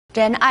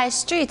Ren'ai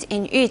Street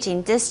in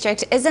Yujing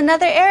District is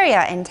another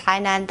area in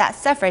Tainan that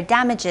suffered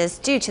damages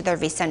due to the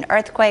recent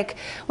earthquake.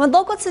 When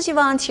local Tzu Chi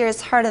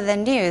volunteers heard of the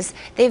news,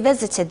 they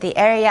visited the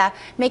area,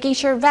 making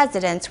sure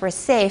residents were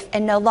safe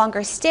and no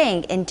longer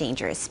staying in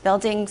dangerous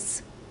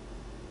buildings.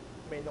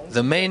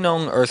 The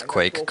Meinong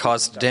earthquake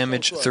caused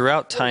damage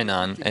throughout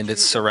Tainan and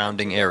its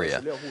surrounding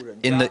area.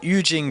 In the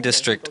Yujing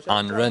district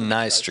on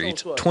Ren'ai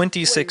Street,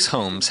 26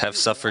 homes have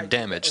suffered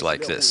damage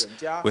like this,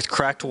 with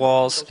cracked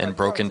walls and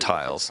broken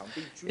tiles.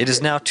 It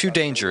is now too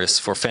dangerous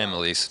for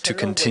families to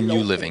continue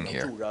living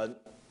here.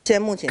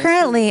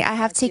 Currently, I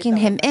have taken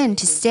him in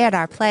to stay at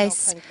our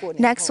place.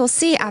 Next, we'll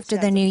see after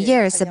the New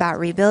Year's about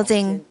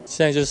rebuilding.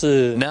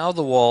 Now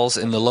the walls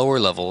in the lower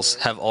levels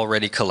have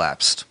already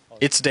collapsed.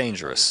 It's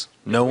dangerous.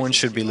 No one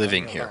should be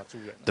living here.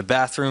 The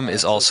bathroom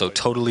is also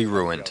totally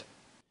ruined.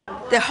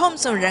 The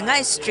homes on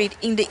Ren'ai Street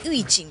in the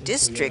Yujing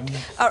district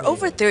are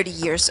over 30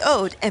 years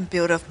old and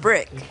built of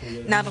brick.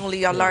 Not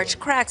only are large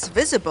cracks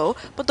visible,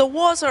 but the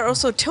walls are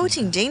also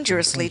tilting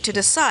dangerously to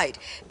the side,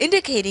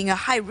 indicating a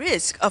high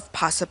risk of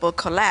possible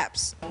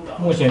collapse.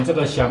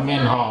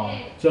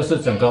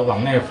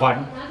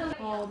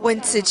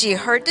 When Tzu Chi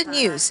heard the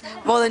news,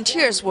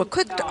 volunteers were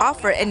quick to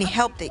offer any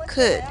help they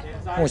could.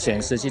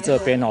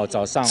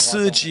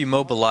 Tzu Chi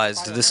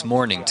mobilized this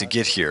morning to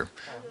get here.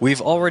 We've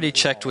already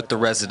checked with the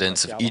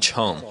residents of each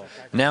home.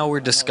 Now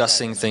we're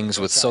discussing things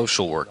with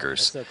social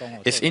workers.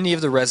 If any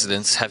of the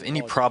residents have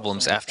any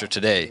problems after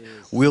today,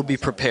 we'll be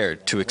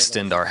prepared to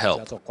extend our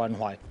help.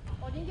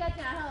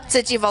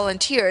 Tzu Chi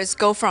volunteers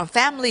go from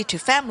family to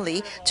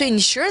family to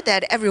ensure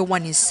that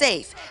everyone is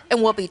safe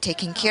and will be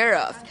taken care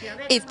of.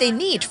 If they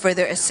need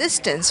further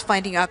assistance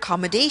finding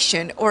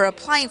accommodation or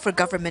applying for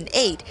government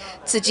aid,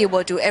 Tzu Chi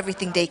will do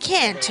everything they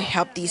can to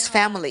help these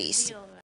families.